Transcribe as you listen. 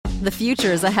The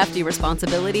future is a hefty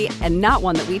responsibility and not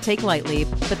one that we take lightly.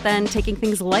 But then taking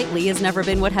things lightly has never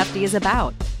been what Hefty is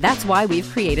about. That's why we've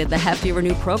created the Hefty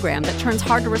Renew program that turns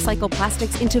hard-to-recycle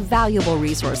plastics into valuable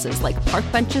resources like park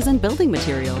benches and building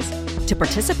materials. To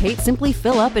participate, simply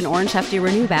fill up an orange Hefty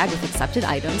Renew bag with accepted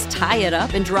items, tie it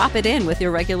up, and drop it in with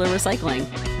your regular recycling.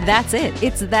 That's it.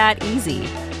 It's that easy.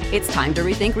 It's time to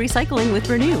rethink recycling with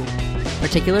Renew.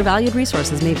 Particular valued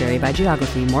resources may vary by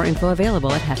geography. More info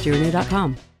available at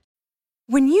heftyrenew.com.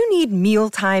 When you need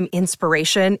mealtime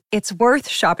inspiration, it's worth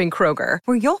shopping Kroger,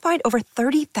 where you'll find over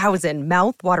 30,000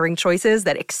 mouth-watering choices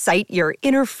that excite your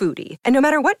inner foodie. And no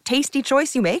matter what tasty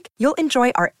choice you make, you'll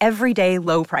enjoy our everyday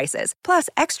low prices, plus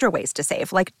extra ways to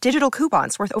save, like digital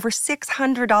coupons worth over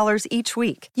 $600 each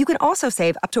week. You can also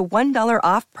save up to $1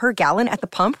 off per gallon at the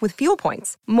pump with fuel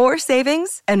points. More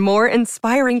savings and more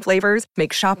inspiring flavors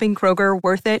make shopping Kroger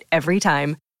worth it every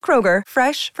time. Kroger,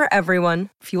 fresh for everyone.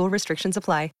 Fuel restrictions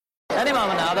apply. Any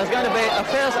moment now, there's going to be a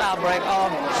fierce outbreak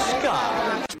of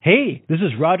ska. Hey, this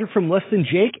is Roger from Less Than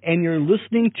Jake, and you're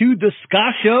listening to The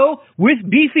Ska Show with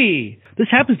Beefy. This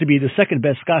happens to be the second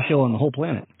best ska show on the whole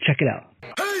planet. Check it out.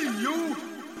 Hey, you!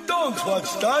 Don't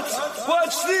watch that.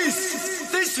 Watch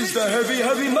this. This is the heavy,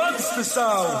 heavy monster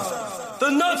sound. The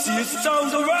nuttiest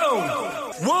sound around.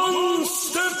 One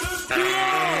step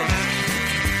beyond.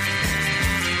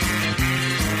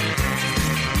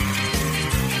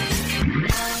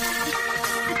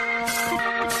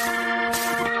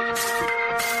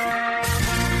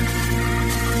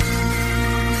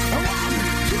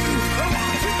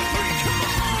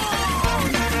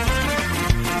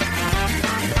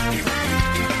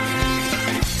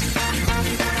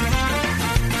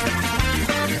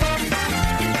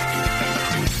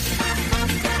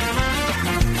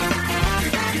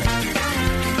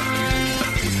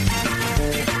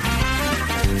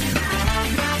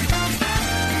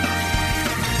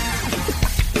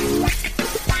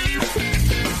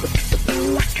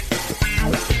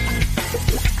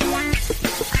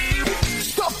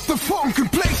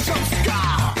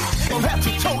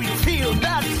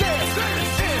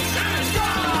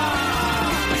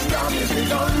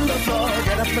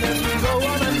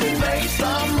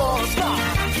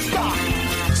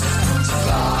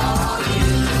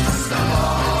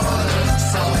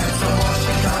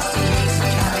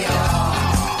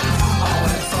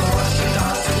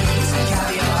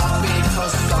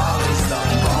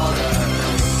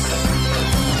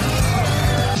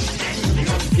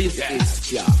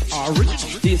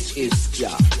 This is Ska.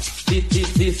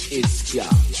 This is Ska.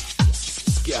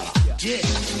 Ska. Yeah.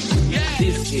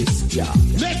 This is Ska.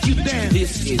 Make you dance.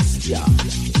 This is Ska.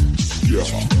 Ska.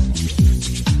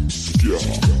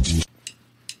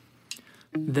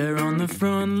 They're on the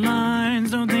front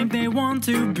lines, don't think they want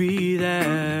to be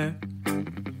there.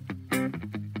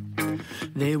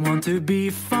 They want to be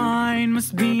fine,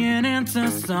 must be an answer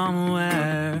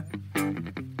somewhere.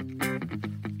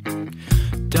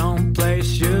 Don't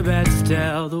place your bets,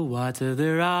 tell the whites of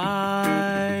their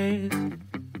eyes.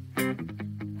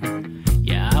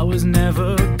 Yeah, I was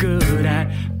never good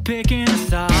at picking a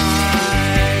side.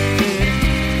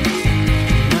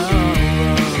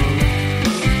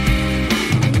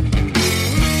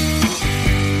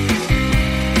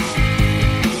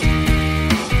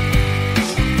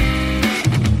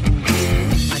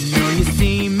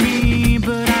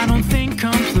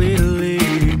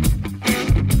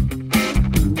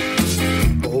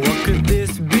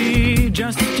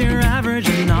 Just your average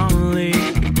anomaly.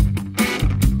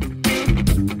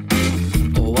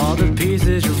 Oh, all the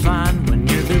pieces you'll find when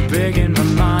you're too big in my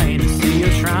mind. See,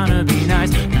 you're trying to be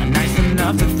nice, not nice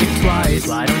enough to think twice.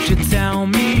 Why don't you tell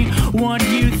me what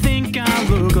you think I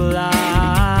look like?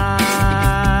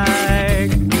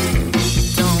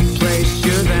 Don't place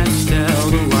your bets, tell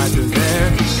the whites are there.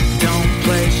 Don't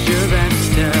place your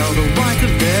bets, tell the whites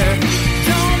are there.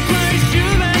 Don't place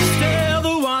your bets, tell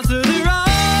the whites are there.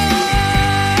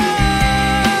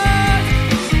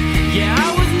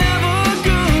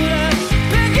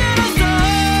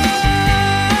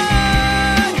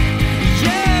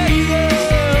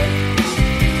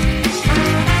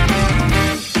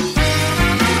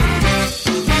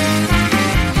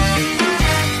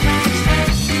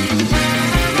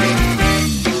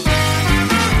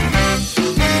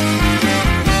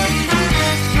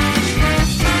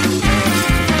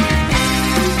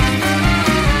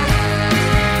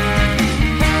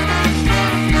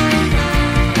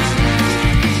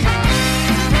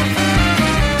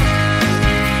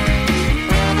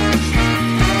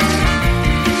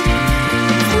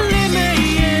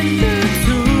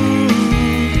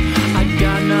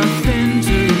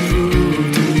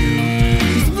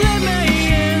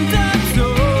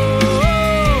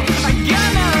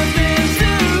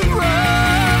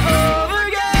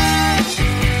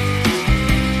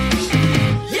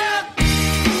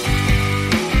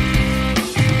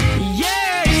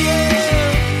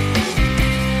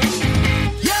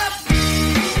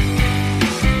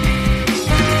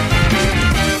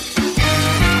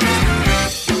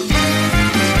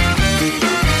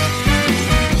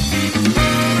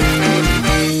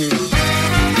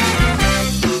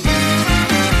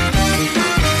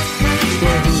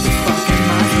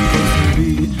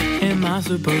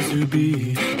 supposed to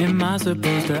be? Am I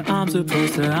supposed to, I'm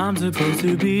supposed to, I'm supposed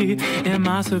to be? Am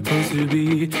I supposed to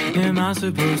be? Am I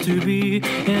supposed to be?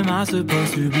 Am I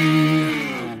supposed to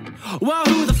be? Well,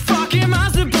 who the fuck am I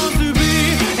supposed to be?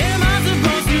 Am I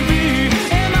supposed to be?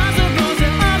 Am I supposed to,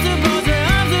 I'm supposed to,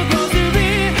 I'm supposed to be?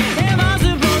 Am I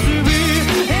supposed to be?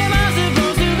 Am I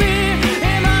supposed to be?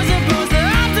 Am I supposed to,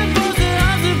 I'm supposed to,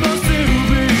 I'm supposed to be?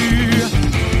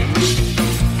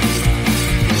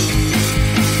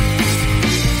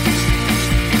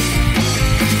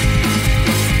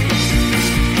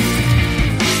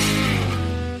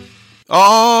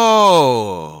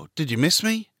 Oh, did you miss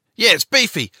me? Yeah, it's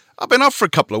Beefy. I've been off for a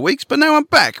couple of weeks, but now I'm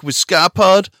back with Ska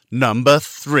Pod number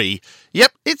 3.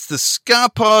 Yep, it's the Ska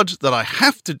Pod that I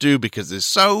have to do because there's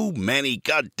so many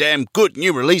goddamn good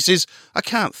new releases, I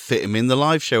can't fit them in the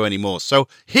live show anymore. So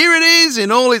here it is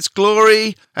in all its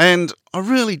glory, and I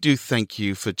really do thank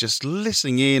you for just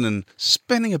listening in and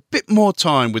spending a bit more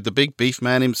time with the big beef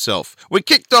man himself. We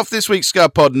kicked off this week's Ska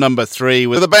Pod number 3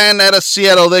 with a band out of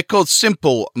Seattle. They're called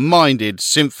Simple Minded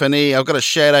Symphony. I've got a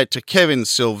shout out to Kevin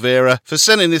Silvera for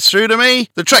sending this through to me.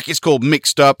 The track is called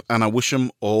Mixed Up, and I wish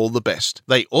them all the best.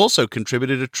 They also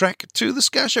contributed a track to the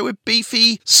Ska Show with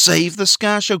Beefy, Save the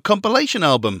Ska Show compilation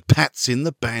album. Pat's in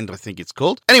the Band, I think it's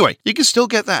called. Anyway, you can still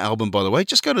get that album, by the way.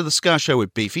 Just go to the Ska Show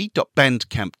with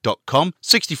Beefy.bandcamp.com.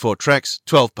 64 tracks,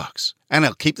 $12. And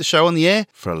I'll keep the show on the air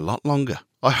for a lot longer.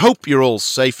 I hope you're all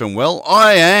safe and well.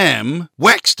 I am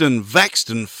waxed and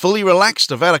vaxxed and fully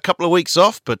relaxed. I've had a couple of weeks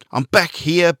off, but I'm back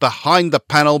here behind the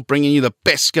panel bringing you the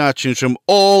best ska tunes from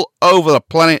all over the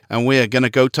planet, and we are going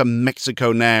to go to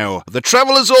Mexico now. The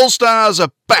Travelers All-Stars are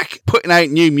back putting out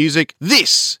new music.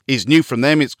 This is new from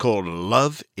them. It's called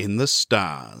Love in the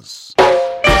Stars.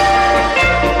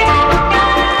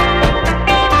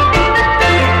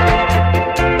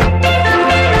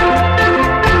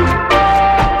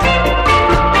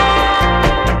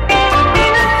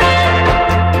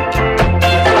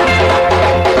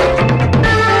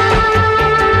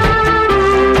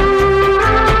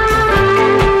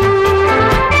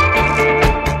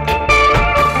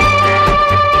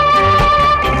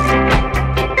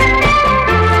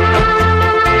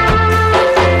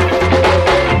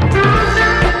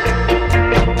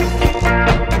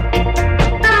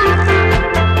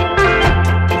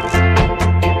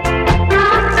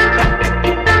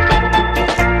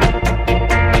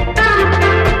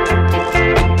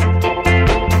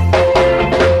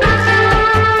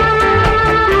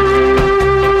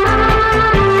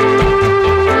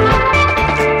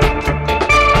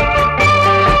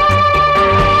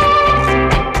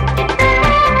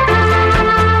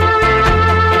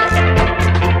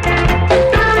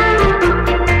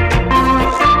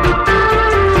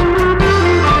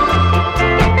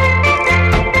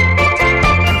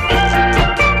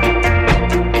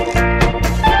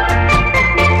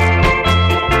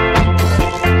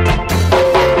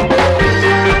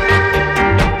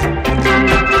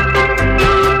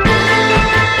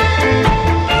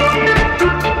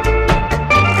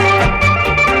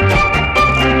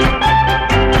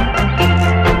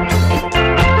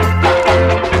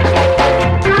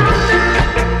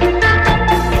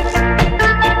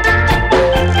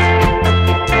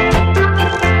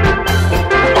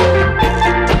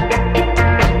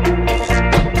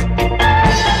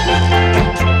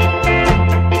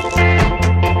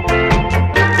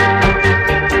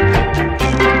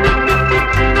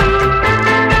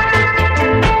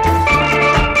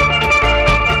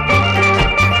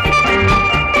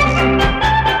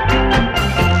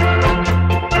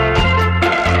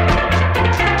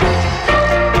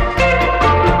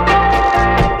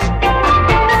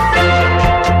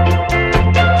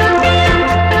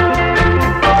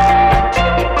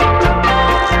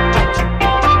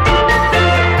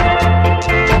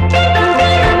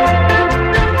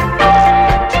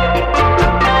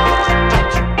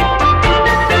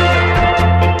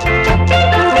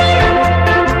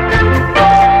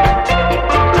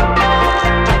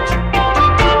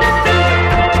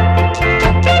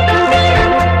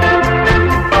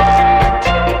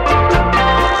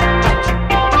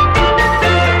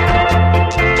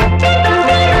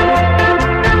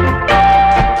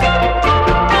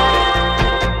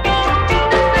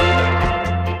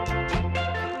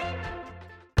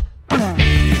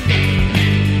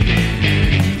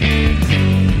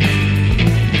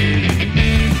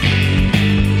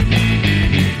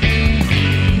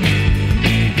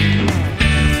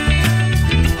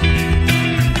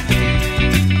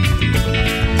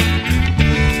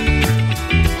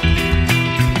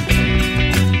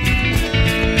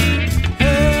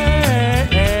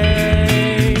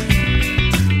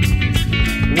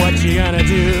 What you gonna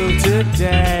do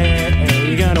today?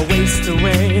 waste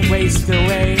away, waste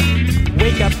away.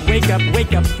 Wake up, wake up,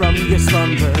 wake up from your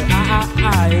slumber.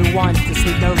 I want to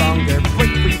sleep no longer.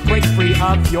 Break free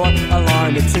of your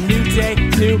alarm. It's a new day,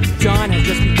 new dawn has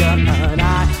just begun.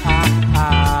 I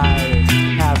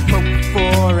have hope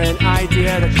for an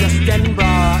idea that just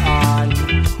embrace.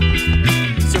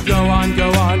 So go on,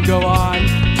 go on, go on.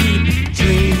 Keep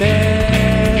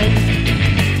dreaming,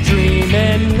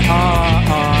 dreaming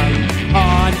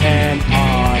on and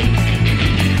on.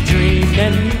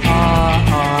 Dreaming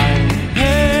on.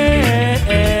 Hey,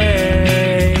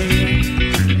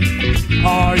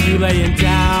 are you laying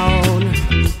down?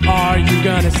 Are you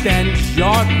gonna stand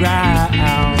your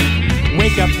ground?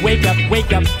 Wake up, wake up,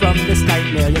 wake up from this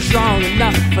nightmare. You're strong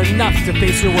enough to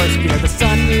face your worst fear. The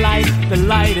sunlight, the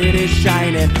light, it is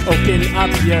shining. Open up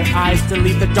your eyes to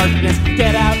leave the darkness.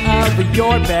 Get out of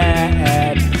your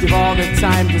bed. You've all the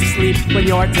time to sleep when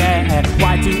you're dead.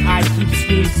 Why do I keep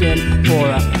snoozing? For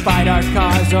a fight our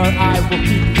cause or I will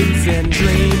keep losing.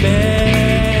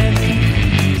 Dreaming,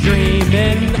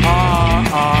 dreaming on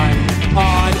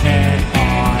and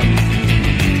on.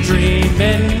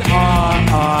 Dreaming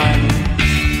on.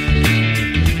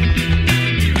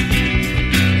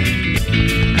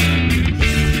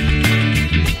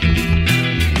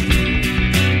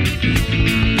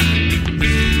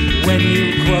 When you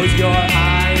close your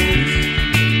eyes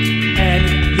and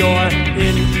you're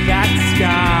in that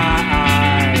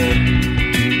sky,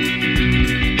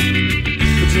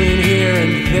 between here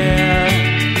and there,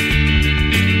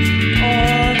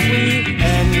 are we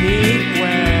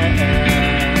anywhere?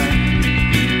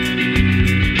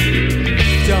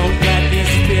 Don't let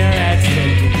these spirits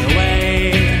take me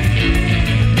away.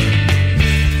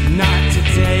 Not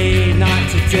today, not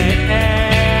today.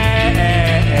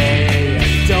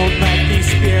 Don't let these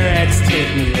spirits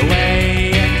take me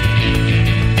away.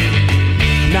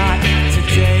 Not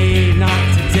today, not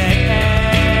today.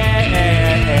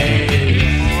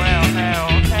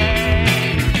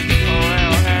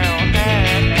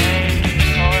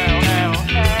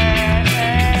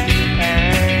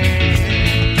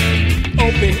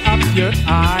 Open up your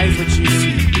eyes, what you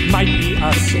see might be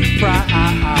a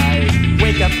surprise.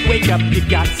 Wake up, you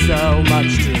got so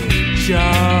much to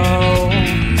show.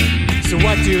 So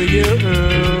what do you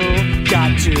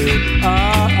got to?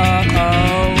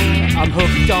 I'm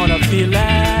hooked on a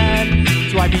feeling.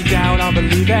 So I be down, I'll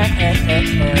believe it.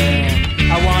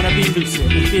 I wanna be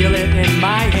lucid and feel it in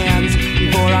my hands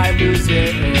before I lose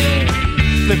it.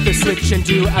 Flip the switch and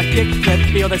do a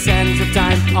kickflip. Feel the sands of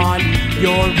time on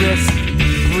your wrist.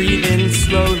 Breathe in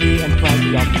slowly and plant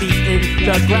your feet in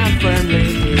the ground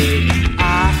firmly. I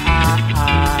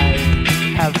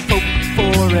have hope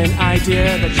for an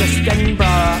idea that just getting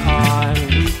brought.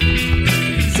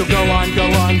 So go on,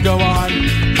 go on, go on.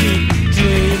 Keep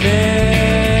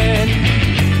dreaming,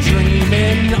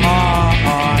 dreaming on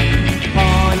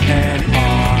and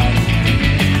on.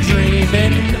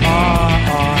 Dreaming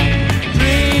on,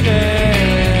 dreaming,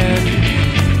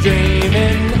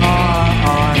 dreaming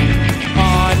on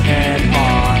and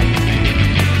on.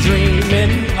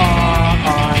 Dreaming on.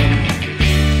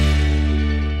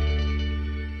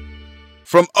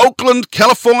 From Oakland,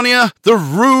 California, The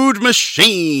Rude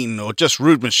Machine, or just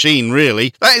Rude Machine,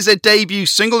 really. That is their debut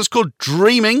single. It's called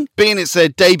Dreaming. Being it's their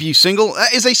debut single,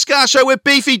 that is a Ska Show with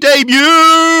Beefy debut!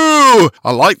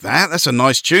 I like that. That's a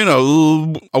nice tune.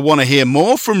 I want to hear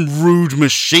more from Rude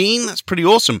Machine. That's pretty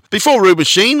awesome. Before Rude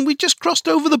Machine, we just crossed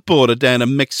over the border down to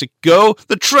Mexico.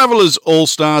 The Travelers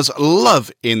All-Stars,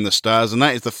 Love in the Stars, and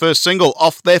that is the first single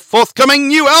off their forthcoming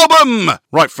new album.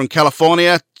 Right from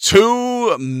California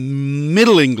to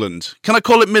Middle England. Can I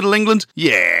call it Middle England?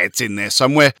 Yeah, it's in there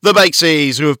somewhere. The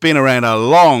Bakesees, who have been around a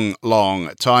long, long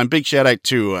time. Big shout out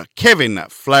to Kevin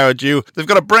Flowerdew. They've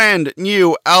got a brand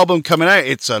new album coming out.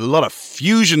 It's a lot of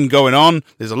fusion going on.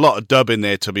 There's a lot of dub in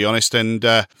there, to be honest, and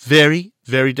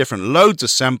very different. Loads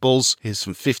of samples. Here's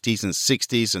some 50s and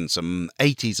 60s and some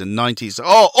 80s and 90s.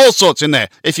 All sorts in there.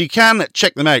 If you can,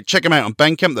 check them out. Check them out on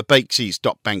Bandcamp,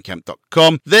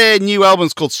 thebakesees.bandcamp.com. Their new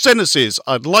album's called Sentences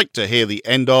I'd Like to Hear the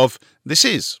End of. This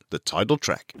is the title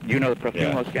track. You know the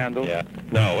Profumo scandal? Yeah.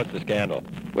 No, what's the scandal?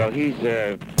 Well, he's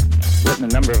written a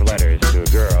number of letters to a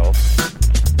girl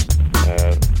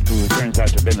who turns out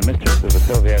to have been the mistress of the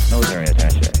Soviet military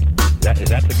attaché. Is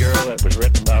that the girl that was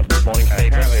written about this morning's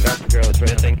paper? Apparently that's the girl that's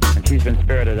missing. And she's been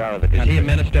spirited out of the country. Is he a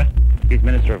minister? He's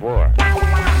Minister of War.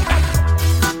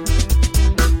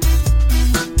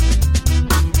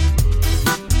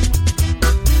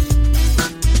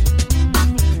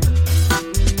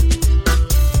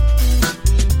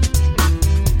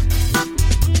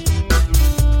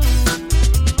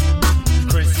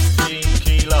 Christine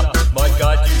Keeler, my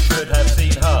God, you should have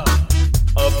seen her.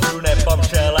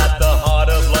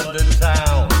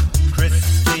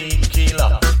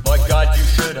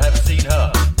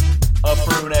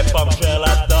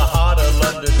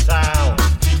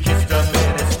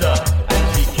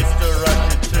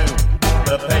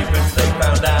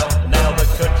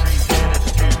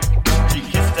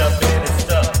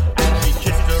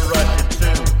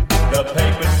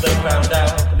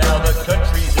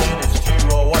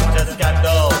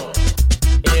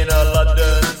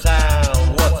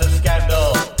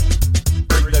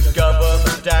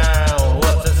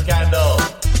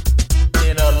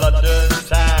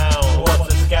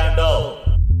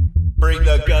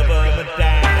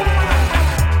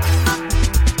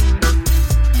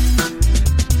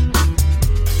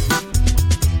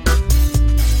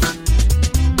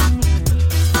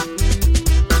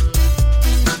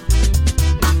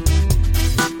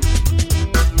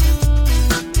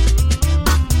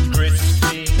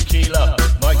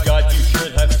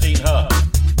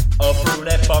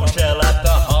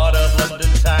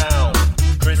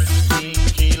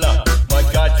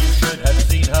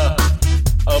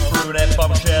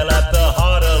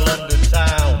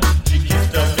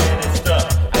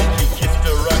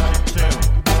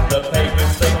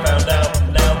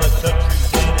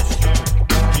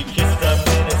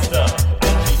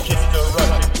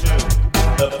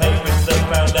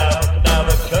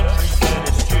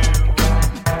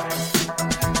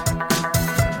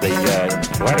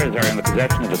 letters are in the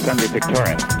possession of the Sunday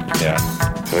Victorian. Yeah.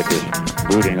 So it's just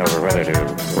brooding over whether to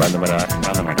run them or not.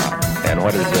 And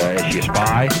what is she a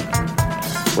spy?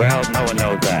 Well, no one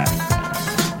knows that.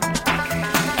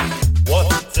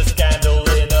 What's a scandal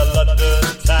in a London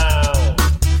town?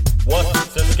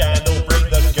 What's a scandal? Bring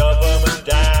the government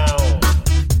down.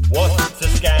 What's a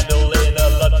scandal in a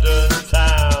London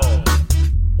town?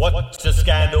 What's a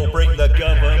scandal? Bring the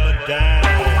government down.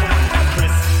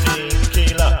 Christine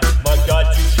Keeler, my God,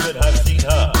 you should have seen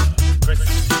her.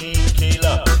 Christine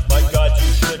Keeler, my God, you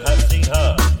should have seen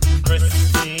her.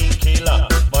 Christine Keeler,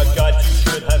 my God, you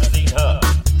should have seen her.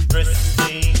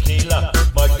 Christine Keeler,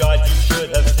 my God, you should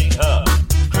have seen her.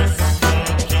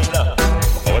 Christine Keeler.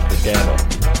 Oh, what's the scandal?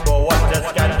 For what's a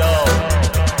scandal?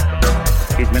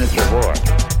 He's Minister of War.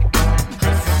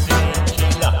 Christine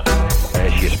Keeler.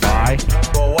 Is she a spy?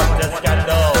 For what's a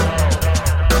scandal?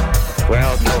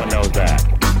 Well, no one knows that.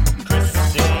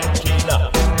 Christine Keeler.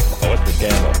 Oh, what's the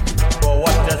scandal? For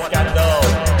what's a scandal?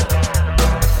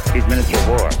 He's Minister of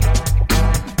War.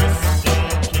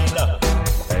 Christine Keeler.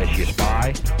 Is she a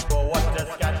spy? For what's a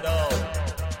scandal?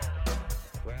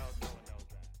 Well, no one knows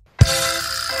that.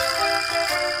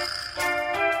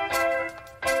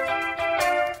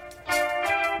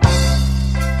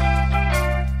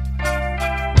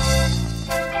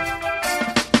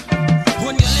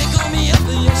 One girl they call me up,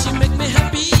 yeah, she make me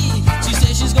happy. She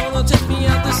says she's gonna take me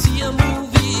out to see a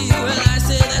movie. Well, I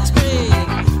say that's great.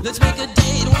 Let's make a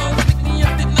date. Won't pick me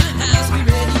up at my house. Be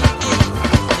ready at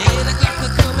 8 o'clock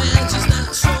will come and she's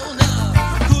not shown up.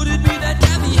 Could it be that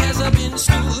Gabby has been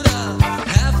stood up?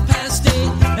 8:30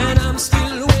 and I'm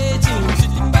still waiting,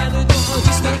 sitting by the door,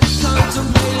 just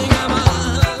contemplating. I'm a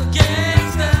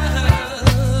gangster.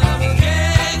 I'm a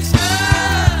gangster.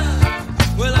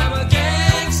 Well, I'm a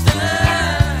gangster.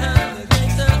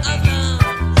 Gangster of love.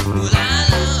 Well, I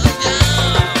love ya.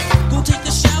 Go take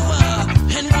a shower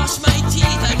and wash my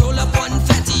teeth. I roll up one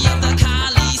fatty of the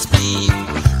Cali sleeve.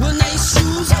 Well, nice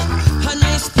shoes, a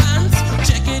nice pants.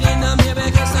 Check it in the mirror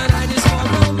because tonight is for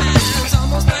romance.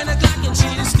 Almost 9 o'clock and she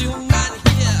is still not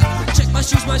here. Check my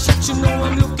shoes, my shirt, you know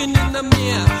I'm looking in the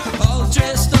mirror. All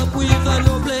dressed up with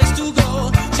no place to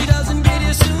go. She doesn't get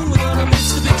here soon, we're gonna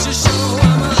miss the picture show.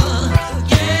 I'm a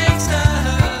gangster.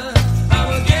 I'm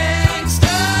a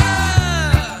gangster.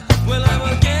 Well, I'm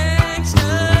a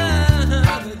gangster.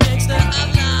 I'm a gangster of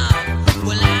love.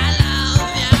 Well, I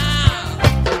love ya.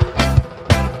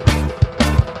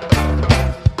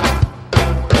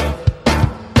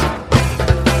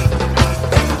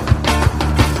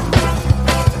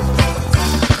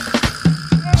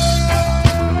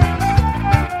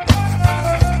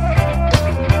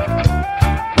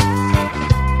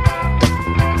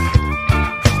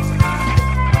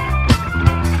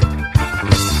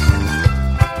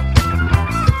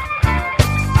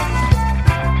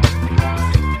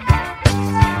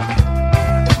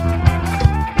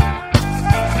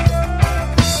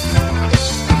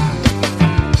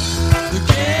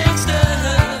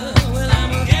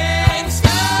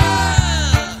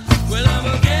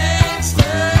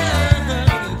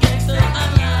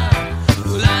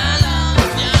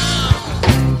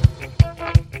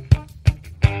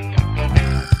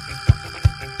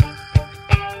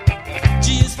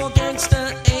 G is for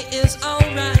gangster, A is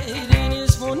alright, N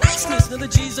is for niceness, now the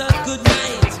G's are good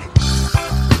night.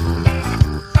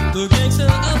 The gangster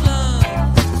of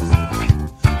love,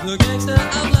 the gangster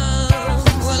of love,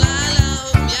 well I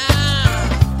love ya.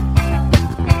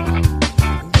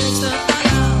 Gangster of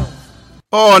love.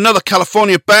 Oh, another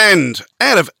California band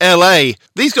out of LA.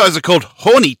 These guys are called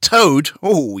Horny Toad.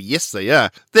 Oh, yes they are.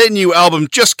 Their new album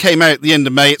just came out at the end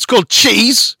of May. It's called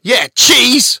Cheese. Yeah,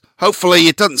 Cheese. Hopefully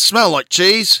it doesn't smell like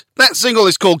cheese. That single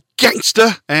is called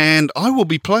Gangster, and I will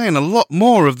be playing a lot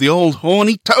more of the old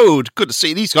Horny Toad. Good to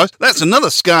see these guys. That's another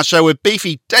Ska Show with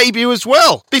Beefy debut as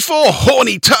well. Before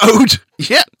Horny Toad,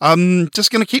 yeah, I'm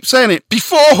just going to keep saying it.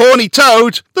 Before Horny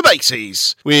Toad, the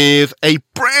Bassies, with a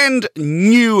brand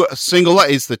new single.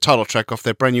 That is the title track off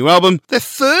their brand new album, their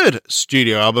third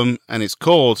studio album, and it's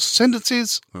called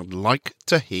Sentences I'd Like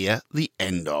to Hear the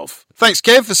End Of. Thanks,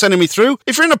 Kev, for sending me through.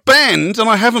 If you're in a band and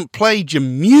I haven't played your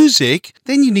music,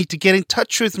 then you need to get in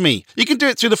touch with me. You can do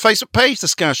it through the Facebook page, The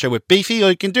Ska Show with Beefy, or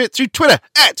you can do it through Twitter,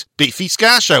 @Beefy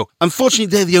Ska Show. Unfortunately,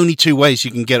 they're the only two ways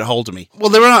you can get a hold of me. Well,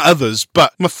 there are others,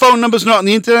 but my phone number's not not on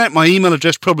the internet, my email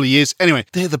address probably is. Anyway,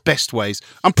 they're the best ways.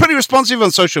 I'm pretty responsive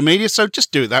on social media, so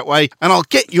just do it that way, and I'll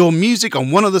get your music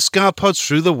on one of the Ska Pods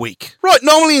through the week. Right,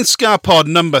 normally in Ska Pod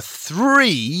number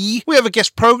 3, we have a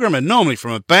guest programmer, normally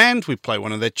from a band. We play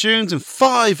one of their tunes and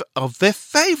 5 of their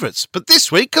favourites. But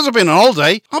this week, because I've been on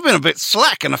holiday, I've been a bit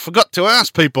slack and I forgot to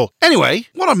ask people. Anyway,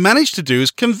 what I managed to do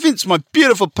is convince my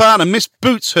beautiful partner, Miss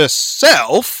Boots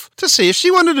herself, to see if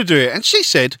she wanted to do it. And she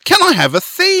said, can I have a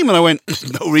theme? And I went,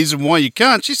 no reason why you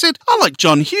can't. She said, I like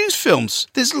John Hughes films.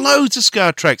 There's loads of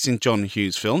ska tracks in John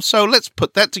Hughes films, so let's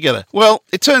put that together. Well,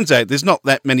 it turns out there's not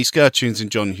that many ska tunes in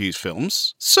John Hughes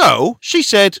films. So she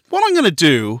said, what I'm going to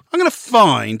do, I'm going to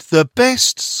find the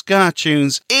best ska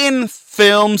tunes in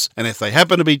films, and if they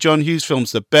happen to be John Hughes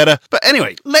films, the better. But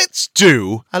anyway, let's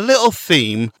do a little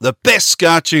theme, the best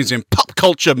ska tunes in pop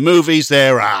culture movies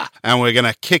there are. And we're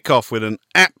going to kick off with an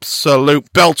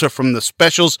absolute belter from the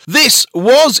specials. This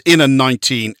was in a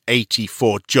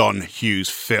 1984 John Hughes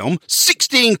film,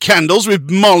 16 Candles with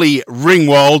Molly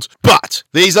Ringwald. But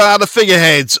these are the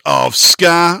figureheads of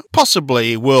ska,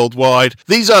 possibly worldwide.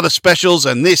 These are the specials,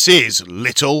 and this is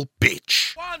Little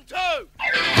Bitch. 1, 2.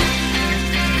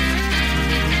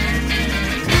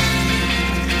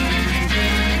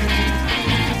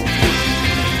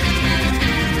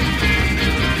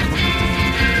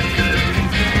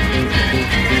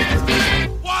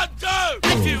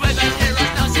 If you ever hear a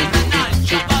noise in the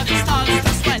night, your body starts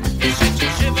to sweat, it shakes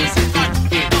and shivers in fright.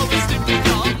 You know it's sleep with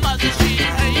your mother, she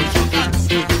hates your guts.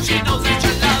 She knows that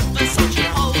you love her, so she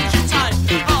holds you tight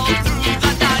all through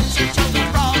the night until the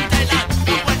broad daylight.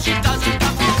 But when she doesn't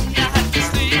come home, you have to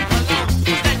sleep alone.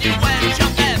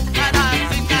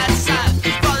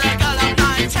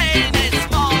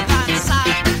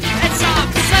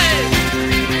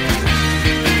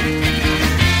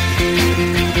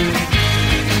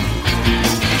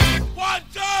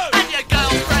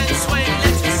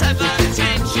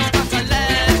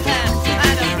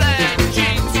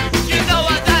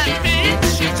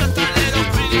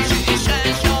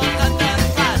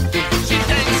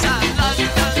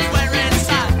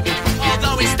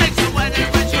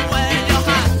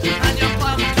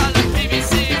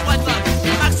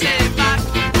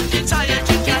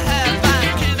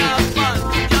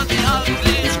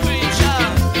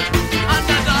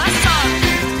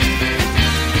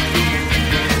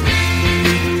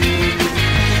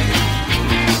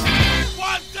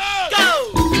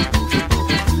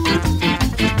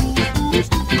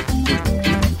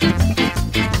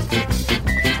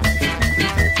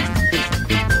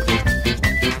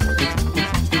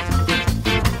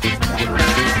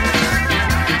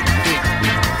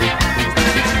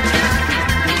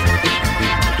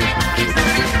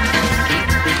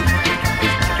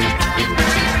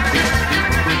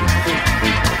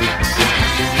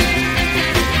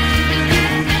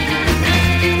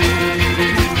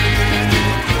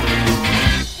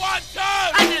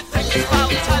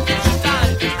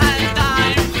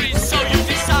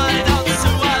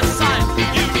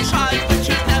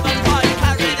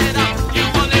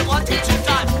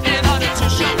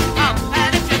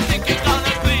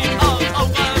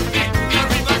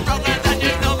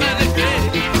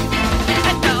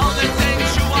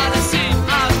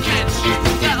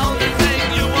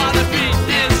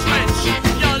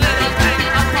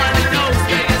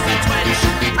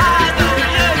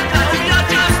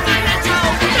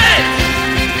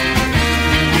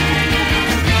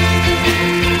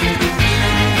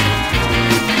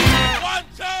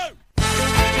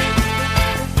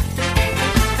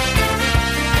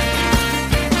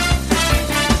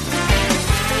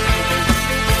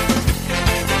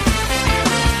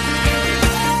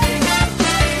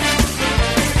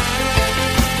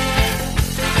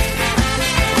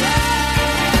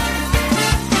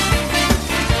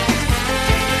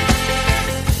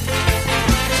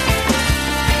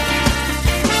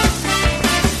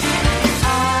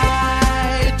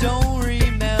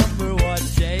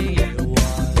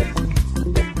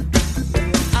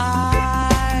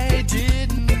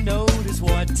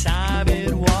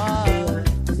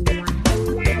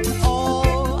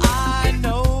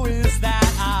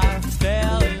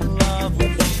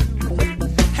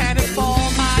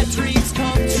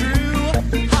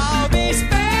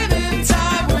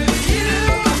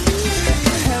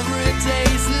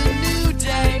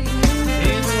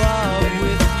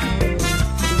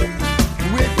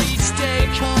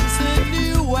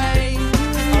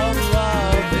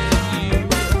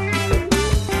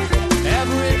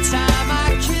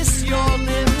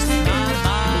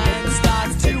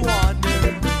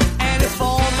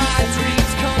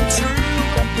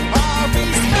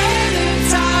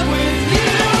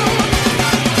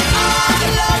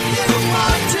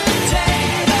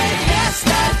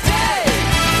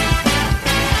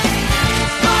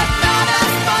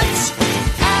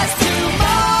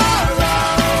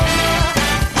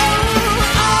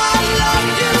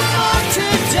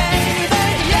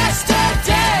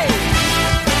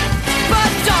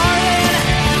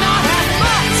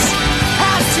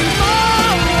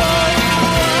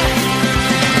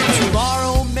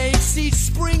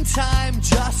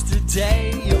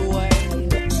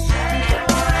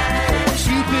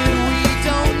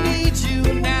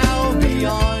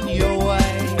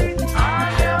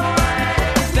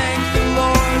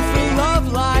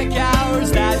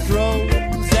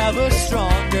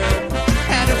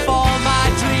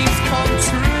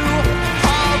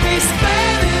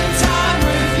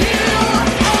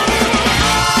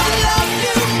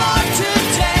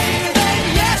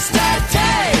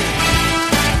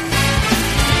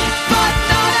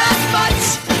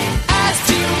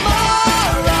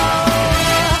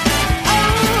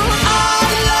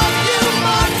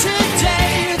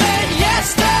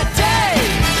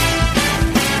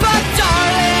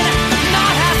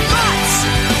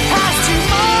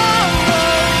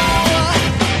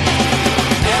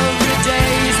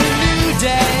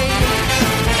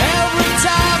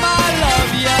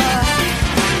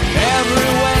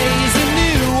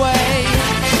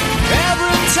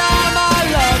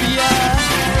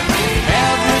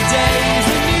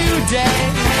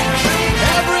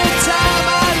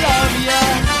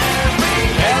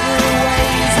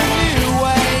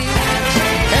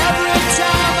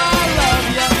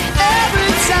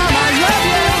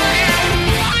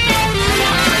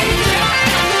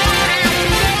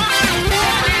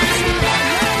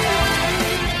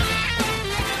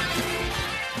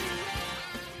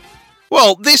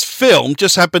 Well, this film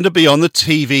just happened to be on the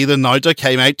TV the night I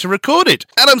came out to record it.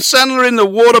 Adam Sandler in The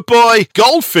Waterboy,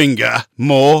 Goldfinger,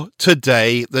 more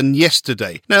today than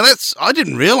yesterday. Now I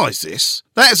didn't realise this.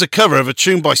 That is a cover of a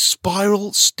tune by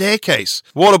Spiral Staircase.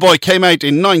 Waterboy came out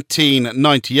in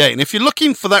 1998, and if you're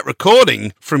looking for that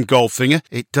recording from Goldfinger,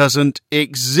 it doesn't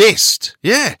exist.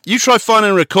 Yeah, you try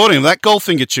finding a recording of that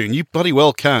Goldfinger tune, you bloody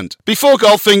well can't. Before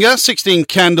Goldfinger, 16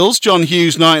 Candles, John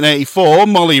Hughes 1984,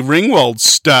 Molly Ringwald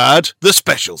starred The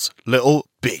Specials, Little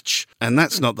Bitch. And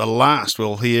that's not the last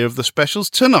we'll hear of The Specials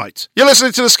tonight. You're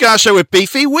listening to the Ska Show with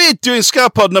Beefy. We're doing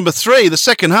Ska Pod number 3, the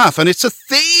second half, and it's a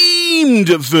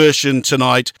themed version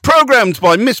tonight, programmed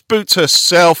by Miss Boots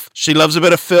herself. She loves a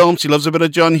bit of film, she loves a bit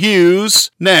of John Hughes.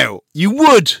 Now, you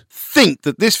would think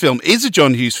that this film is a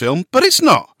John Hughes film, but it's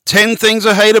not. 10 Things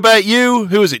I Hate About You.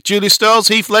 Who is it? Julia Stiles,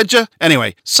 Heath Ledger?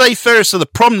 Anyway, Say Ferris of the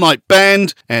Prom Night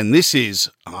Band, and this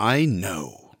is I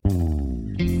Know.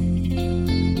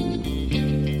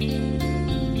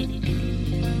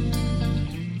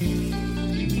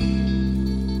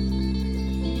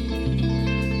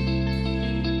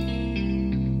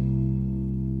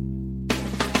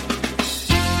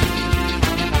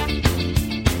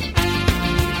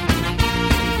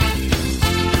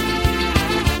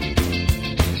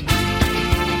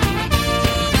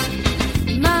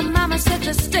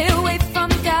 Stay away from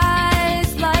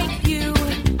guys like you.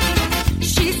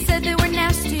 She said they were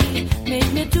nasty,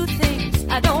 made me do things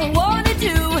I don't want to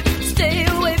do. Stay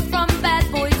away from bad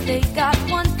boys, they got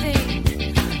one thing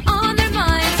on their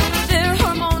minds. Their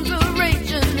hormones are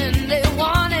raging and they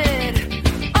want it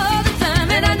all the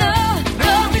time. And I know,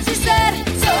 cause she said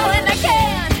so, and I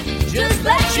can't just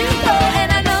let you go.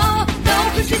 And I know,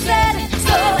 cause she said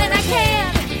so, and I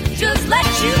can't just let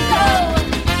you go.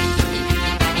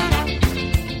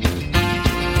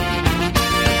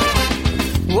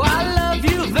 Oh, I love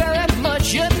you very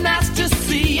much. You're nice to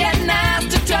see and nice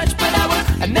to touch, but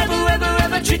I never,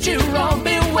 ever treat you wrong.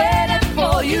 Be waiting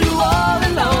for you all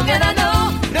along. And I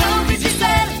know, cause you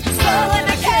said so, and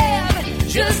I can't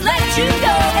just let you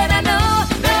go. And I know,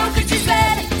 cause you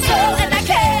said so, and I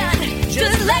can't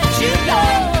just let you go.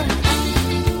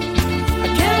 I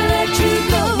can't let you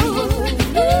go.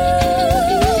 I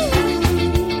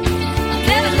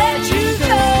can't let you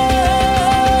go.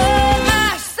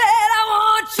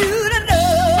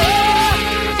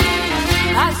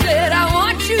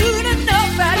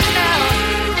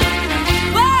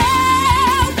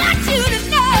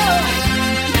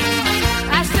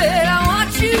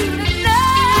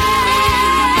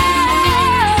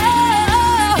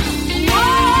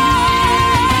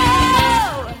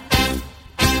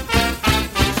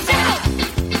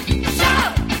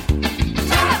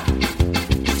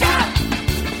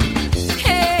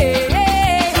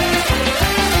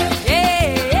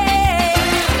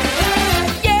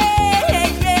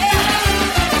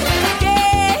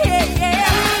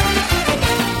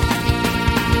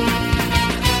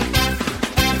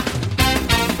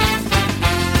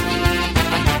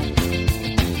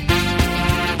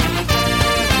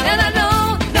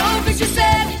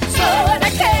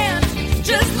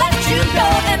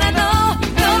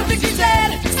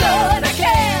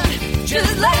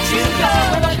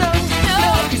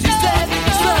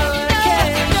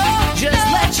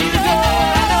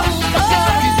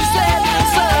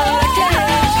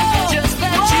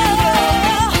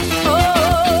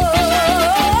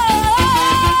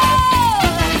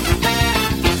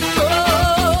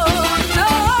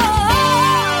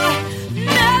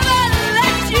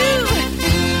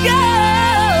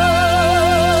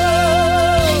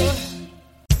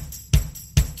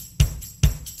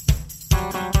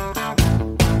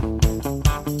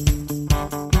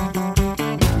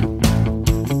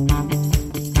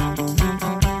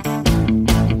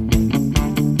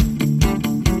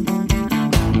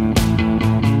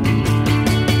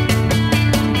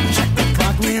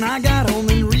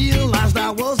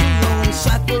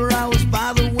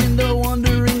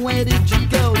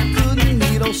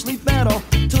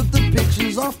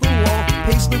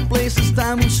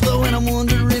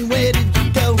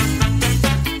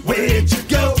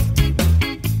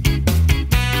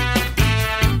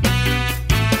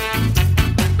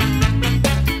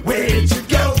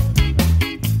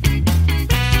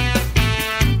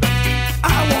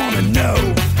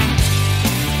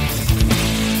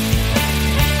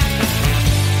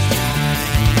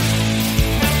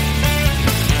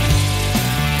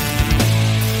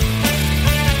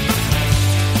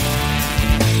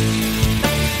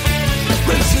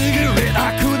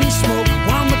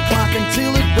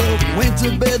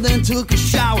 to bed, then took a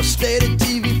shower, stayed at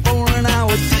TV for an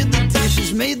hour, did the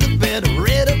dishes, made the bed,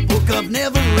 read a book I've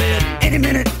never read. Any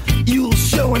minute you'll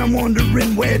show, and I'm wondering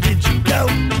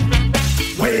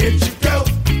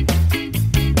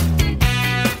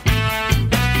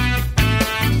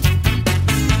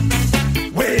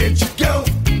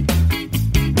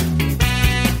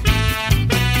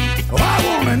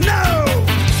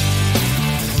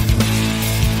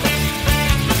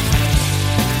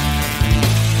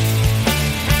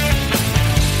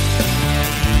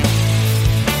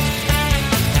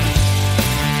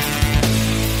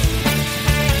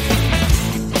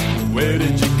Where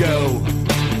did you go?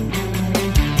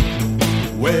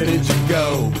 Where did you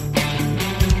go?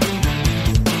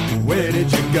 Where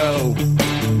did you go?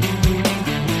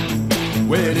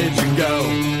 Where did you go?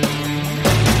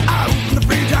 I opened the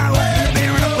fridge, I opened the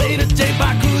beer, and I played a tape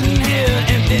I couldn't hear.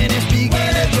 And then it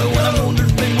began to grow, and I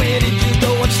wondered, where did you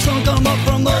go? I just sunk them up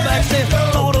from the back stairs.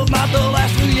 Thought about the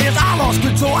last few years, I lost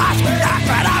control. I screamed, I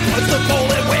cried, I put the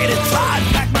pole and waited. Tried,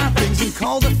 packed my things and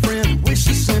called a friend. Wished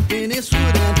the simpiness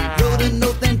would end. Wrote a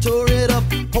note, then tore it up.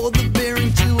 Poured the beer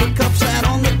into a cup, sat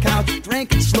on the couch,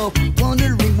 drank it slow.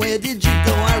 Wondering, where did you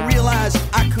go? I realized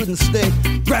I couldn't stay.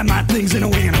 Grabbed my things and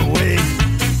went away.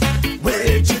 Where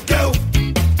did you go?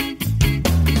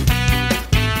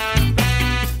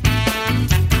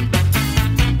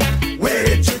 Where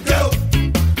did you go?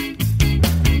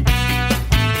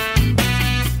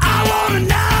 I wanna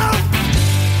know.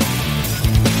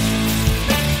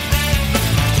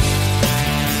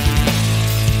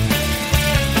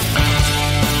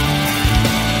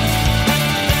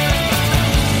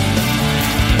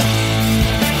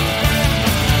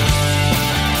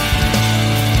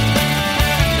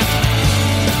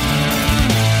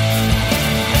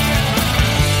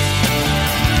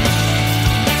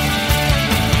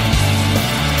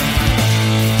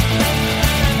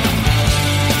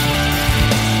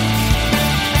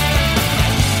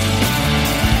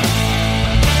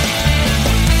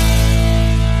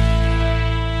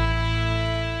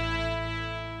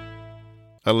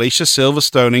 Alicia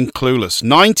Silverstone in Clueless,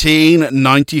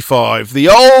 1995. The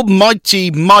old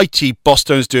mighty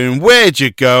Bosstones doing Where'd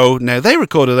You Go? Now, they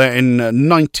recorded that in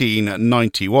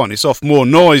 1991. It's off More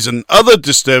Noise and Other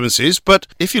Disturbances, but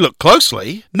if you look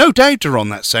closely, No Doubt are on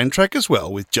that soundtrack as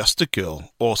well with Just a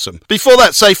Girl. Awesome. Before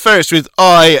that, Safe Ferris with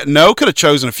I Know. Could have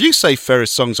chosen a few Safe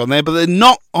Ferris songs on there, but they're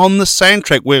not on the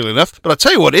soundtrack, weirdly enough. But I'll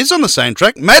tell you what is on the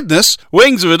soundtrack. Madness,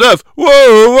 Wings of a Dove.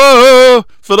 Whoa, whoa,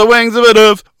 for the wings of a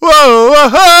dove. Whoa, whoa,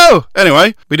 whoa.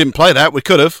 Anyway, we didn't play that. We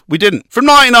could have. We didn't. From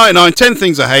 1999, 10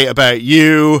 Things I Hate About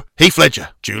You. Heath Ledger,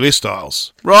 Julia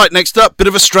Stiles. Right, next up, bit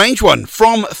of a strange one.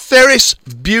 From Ferris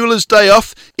Bueller's Day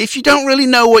Off. If you don't really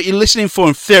know what you're listening for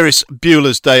in Ferris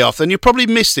Bueller's Day Off, then you'll probably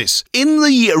miss this. In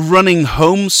the running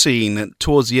home scene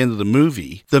towards the end of the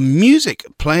movie, the music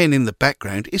playing in the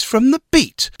background is from The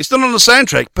Beat. It's not on the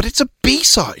soundtrack, but it's a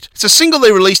B-side. It's a single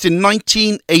they released in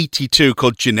 1982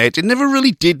 called Jeanette. It never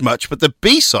really did much, but the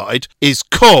B-side is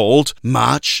called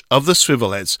March of the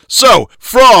Swivelheads. So,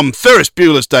 from Ferris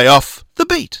Bueller's Day Off, The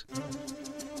Beat.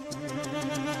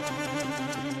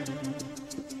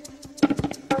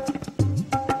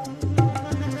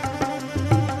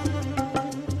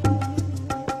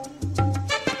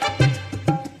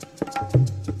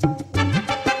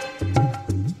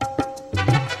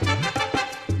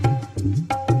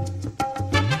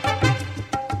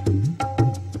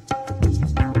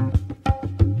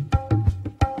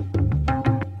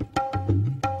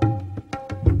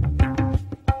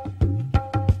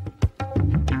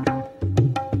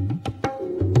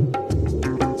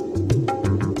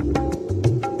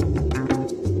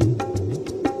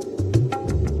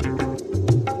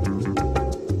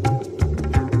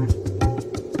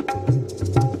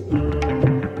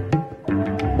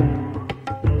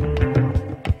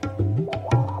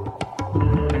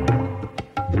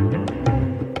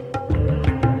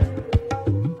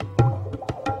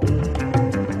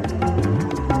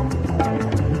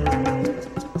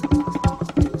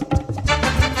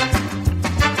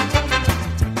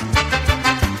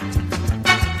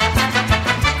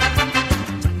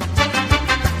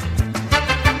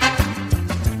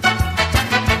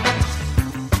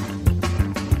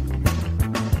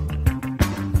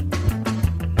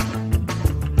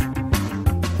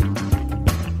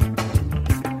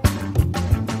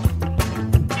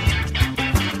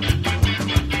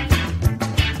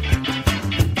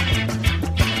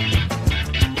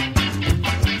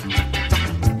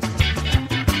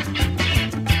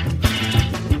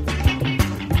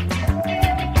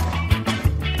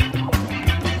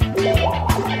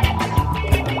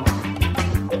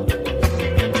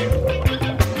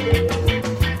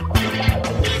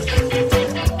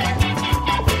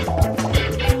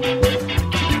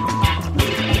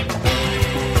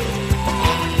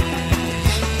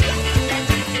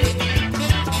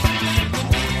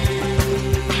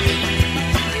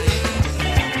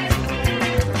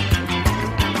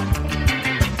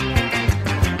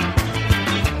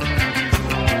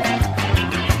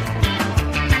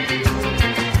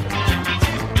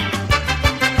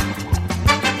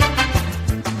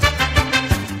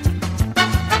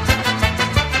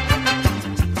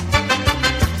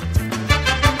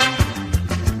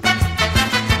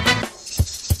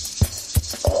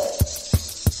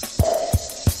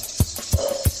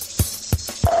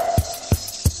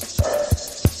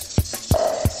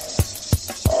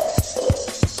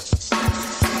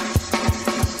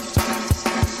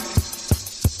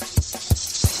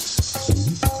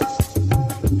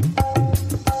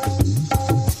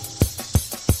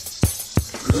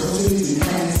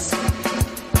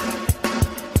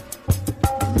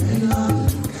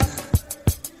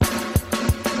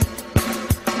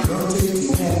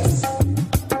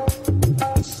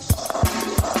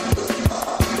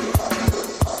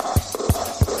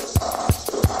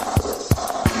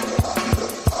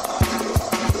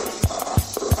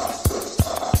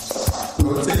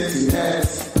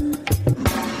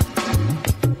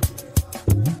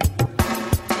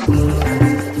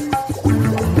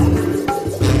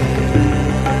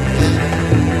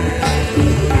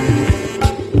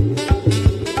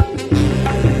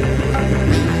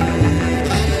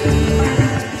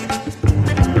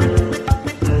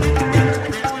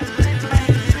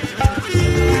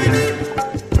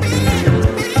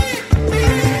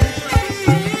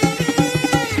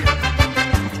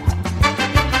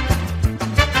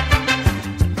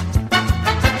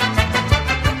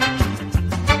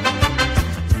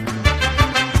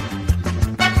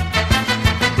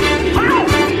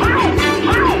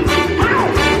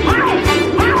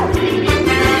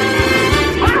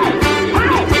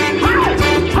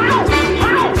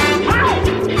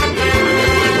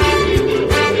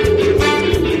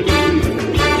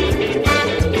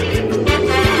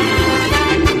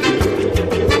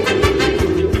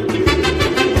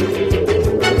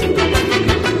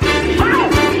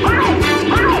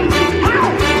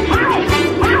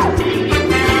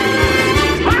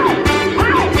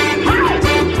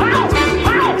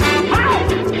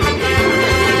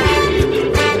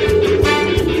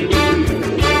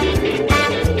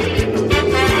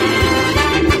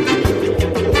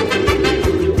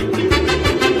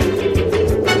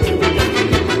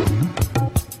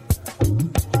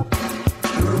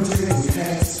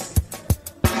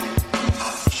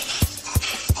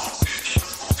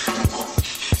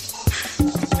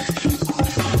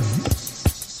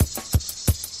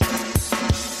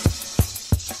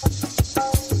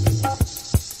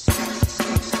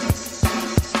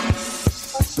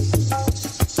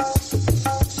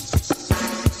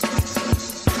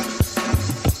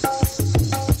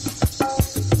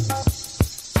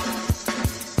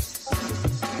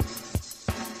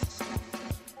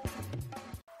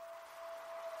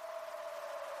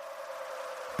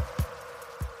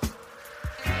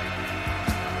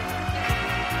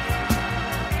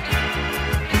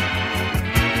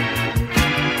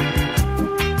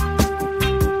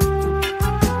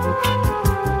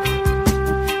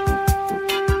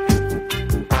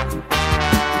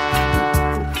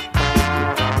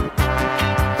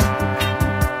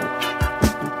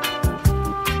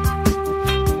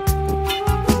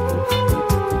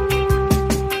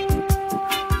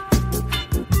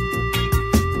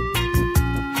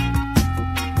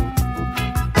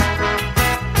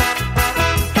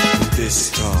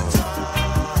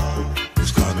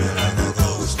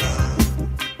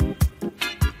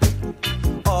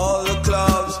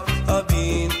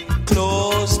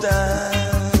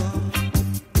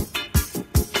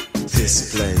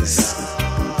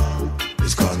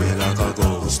 a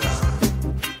ghost town.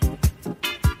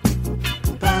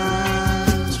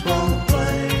 Bands won't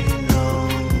play no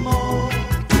more.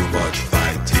 Too much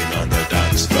fighting on the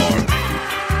dance floor.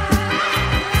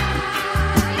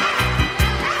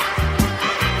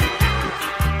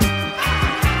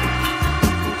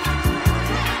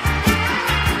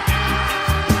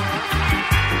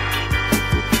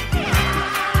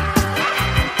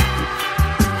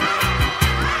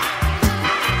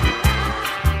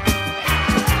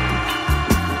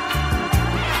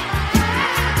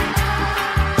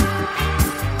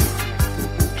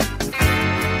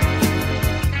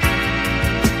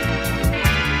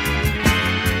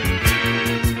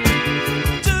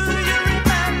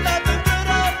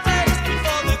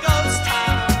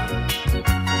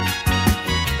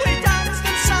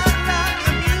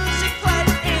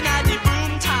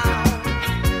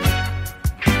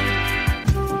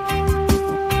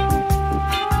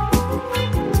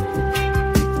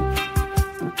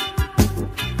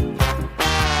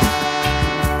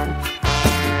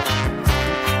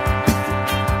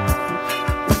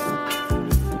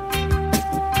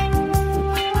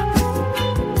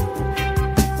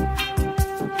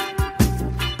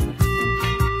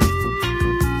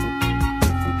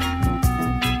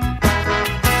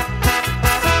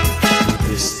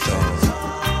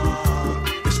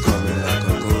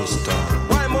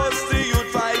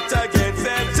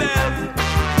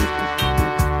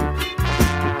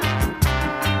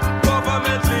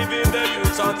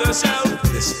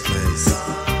 This place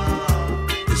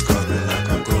is coming like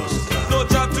a ghost town. No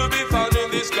job to be found in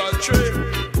this country.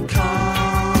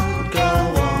 Can't go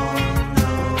on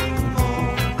no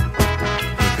more.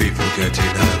 The people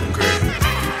getting hungry.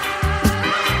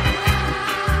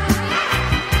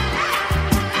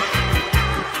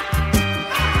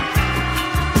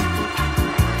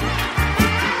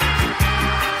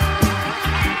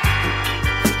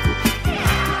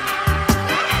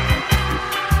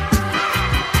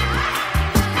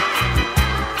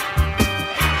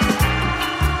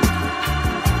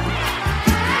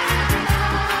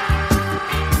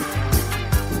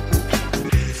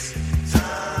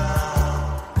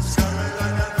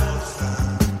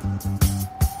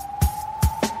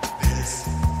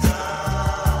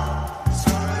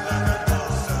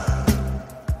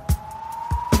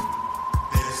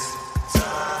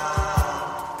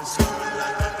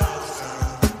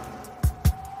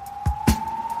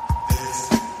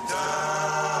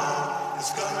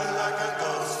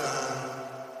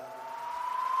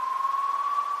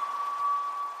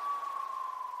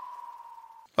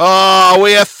 Oh,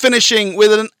 we are finishing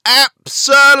with an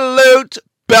absolute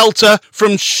belter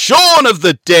from Shaun of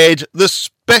the Dead, The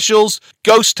Specials,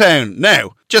 Ghost Town.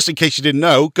 Now, just in case you didn't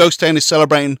know, Ghost Town is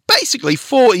celebrating basically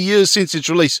 40 years since its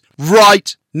release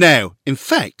right now. In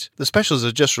fact, The Specials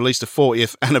have just released a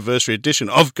 40th anniversary edition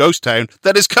of Ghost Town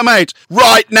that has come out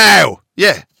right now.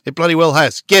 Yeah. It bloody well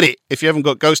has. Get it. If you haven't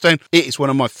got Ghost Town, it is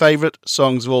one of my favourite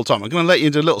songs of all time. I'm going to let you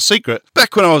into a little secret.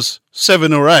 Back when I was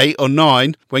 7 or 8 or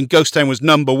 9, when Ghost Town was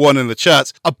number 1 in the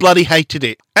charts, I bloody hated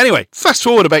it. Anyway, fast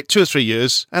forward about 2 or 3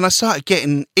 years, and I started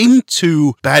getting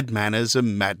into Bad Manners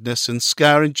and Madness and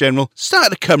ska in general. Started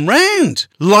to come round.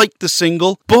 Liked the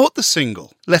single, bought the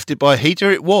single. Left it by a heater,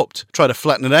 it warped. Tried to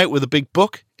flatten it out with a big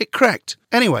book, it cracked.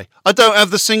 Anyway, I don't have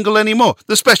the single anymore.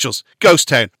 The Specials, Ghost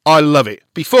Town, I love it.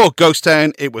 Before Ghost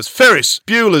Town, it was Ferris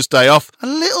Bueller's Day Off. A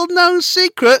little known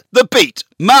secret, The Beat,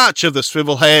 March of the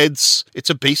Swivelheads. It's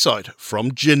a B-side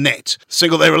from Jeanette. The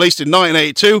single they released in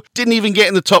 1982 didn't even get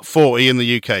in the top 40 in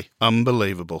the UK.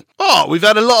 Unbelievable. Oh, we've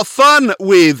had a lot of fun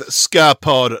with Ska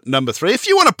Pod number 3. If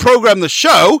you want to program the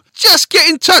show, just get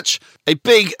in touch. A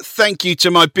big thank you to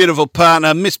my beautiful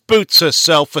partner, Miss Boots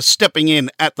herself, for stepping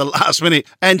in at the last minute.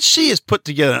 And she has put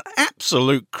together an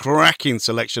absolute cracking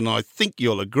selection. I think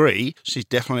you'll agree. She's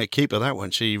definitely a keeper, that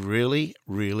one. She really,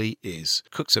 really is.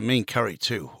 Cooks a mean curry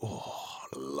too. Oh,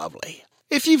 lovely.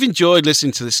 If you've enjoyed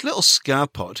listening to this little ska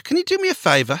pod, can you do me a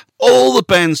favour? All the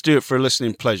bands do it for a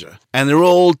listening pleasure, and they're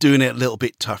all doing it a little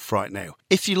bit tough right now.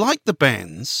 If you like the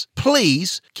bands,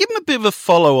 please give them a bit of a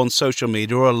follow on social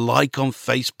media, or a like on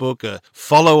Facebook, a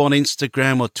follow on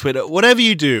Instagram or Twitter, whatever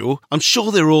you do. I'm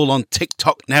sure they're all on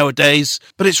TikTok nowadays,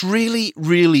 but it's really,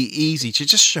 really easy to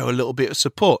just show a little bit of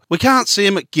support. We can't see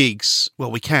them at gigs.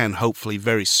 Well, we can, hopefully,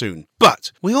 very soon.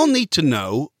 But we all need to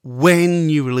know when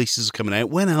new releases are coming out,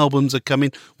 when albums are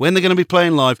coming, when they're going to be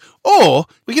playing live, or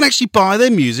we can actually buy their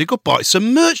music or buy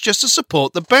some merch just to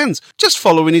support the bands. Just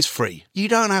following is free. You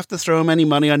don't have to throw them any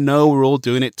money. I know we're all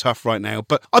doing it tough right now,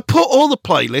 but I put all the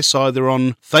playlists either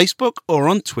on Facebook or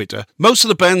on Twitter. Most of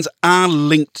the bands are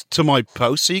linked to my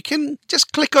post, so you can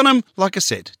just click on them. Like I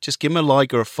said, just give them a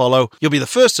like or a follow. You'll be the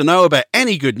first to know about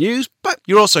any good news, but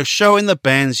you're also showing the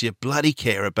bands you bloody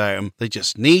care about them. They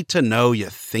just need to know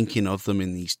you're thinking of them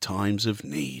in these times of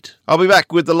need. I'll be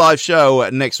back with the live show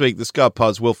next week. The Ska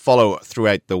Pods will follow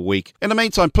throughout the week. In the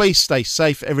meantime, please stay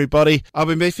safe, everybody. I've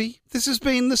been Beefy. This has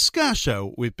been the Ska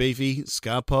Show with Beefy,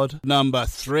 Ska Pod number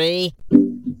 3.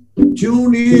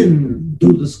 Tune in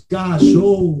to the Ska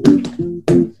Show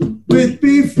with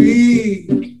Beefy.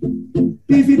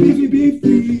 Beefy, Beefy,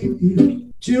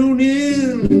 Beefy. Tune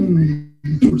in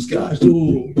to the Ska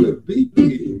Show with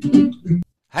Beefy.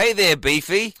 Hey there,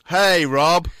 Beefy. Hey,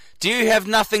 Rob. Do you have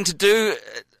nothing to do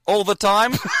all the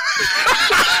time?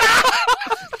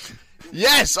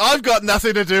 Yes, I've got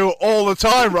nothing to do all the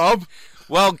time, Rob.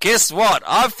 Well, guess what?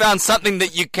 I've found something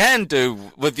that you can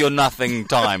do with your nothing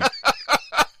time.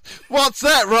 What's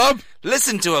that, Rob?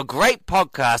 Listen to a great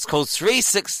podcast called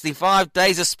 365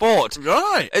 Days of Sport.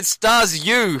 Right. It stars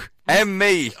you and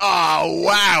me. Oh,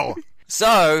 wow.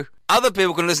 So, other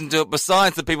people can listen to it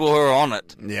besides the people who are on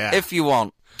it. Yeah. If you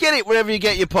want. Get it wherever you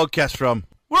get your podcast from.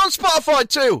 We're on Spotify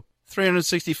too.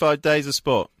 365 Days of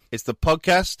Sport. It's the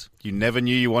podcast you never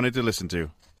knew you wanted to listen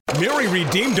to. Mary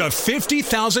redeemed a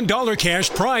 $50,000 cash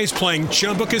prize playing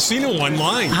Chumba Casino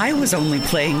online. I was only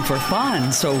playing for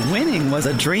fun, so winning was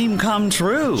a dream come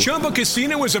true. Chumba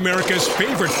Casino is America's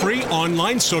favorite free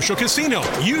online social casino.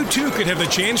 You too could have the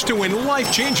chance to win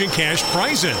life-changing cash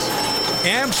prizes.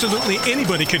 Absolutely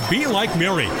anybody could be like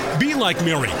Mary. Be like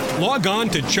Mary. Log on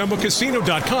to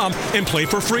ChumbaCasino.com and play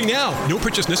for free now. No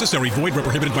purchase necessary. Void where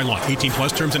prohibited by law. 18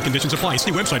 plus terms and conditions apply.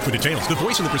 See website for details. The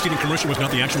voice in the preceding commercial was not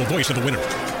the actual voice of the winner.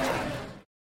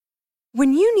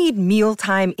 When you need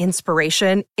mealtime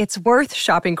inspiration, it's worth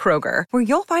shopping Kroger, where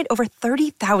you'll find over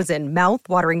 30,000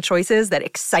 mouth-watering choices that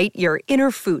excite your inner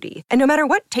foodie. And no matter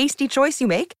what tasty choice you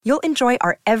make, you'll enjoy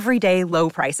our everyday low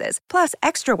prices, plus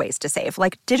extra ways to save,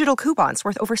 like digital coupons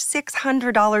worth over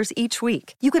 $600 each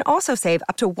week. You can also save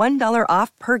up to $1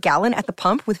 off per gallon at the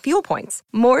pump with fuel points.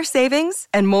 More savings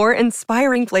and more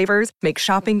inspiring flavors make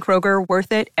shopping Kroger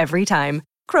worth it every time.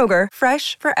 Kroger,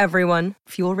 fresh for everyone.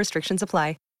 Fuel restrictions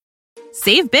apply.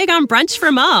 Save big on brunch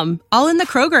for mom, all in the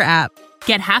Kroger app.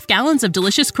 Get half gallons of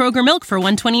delicious Kroger milk for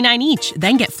 $1.29 each.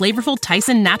 Then get flavorful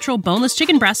Tyson natural boneless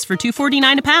chicken breasts for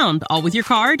 $2.49 a pound, all with your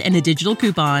card and a digital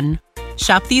coupon.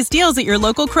 Shop these deals at your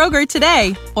local Kroger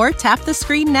today, or tap the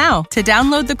screen now to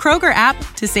download the Kroger app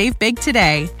to save big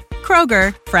today.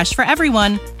 Kroger, fresh for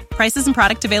everyone. Prices and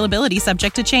product availability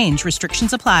subject to change.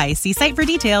 Restrictions apply. See site for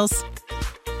details.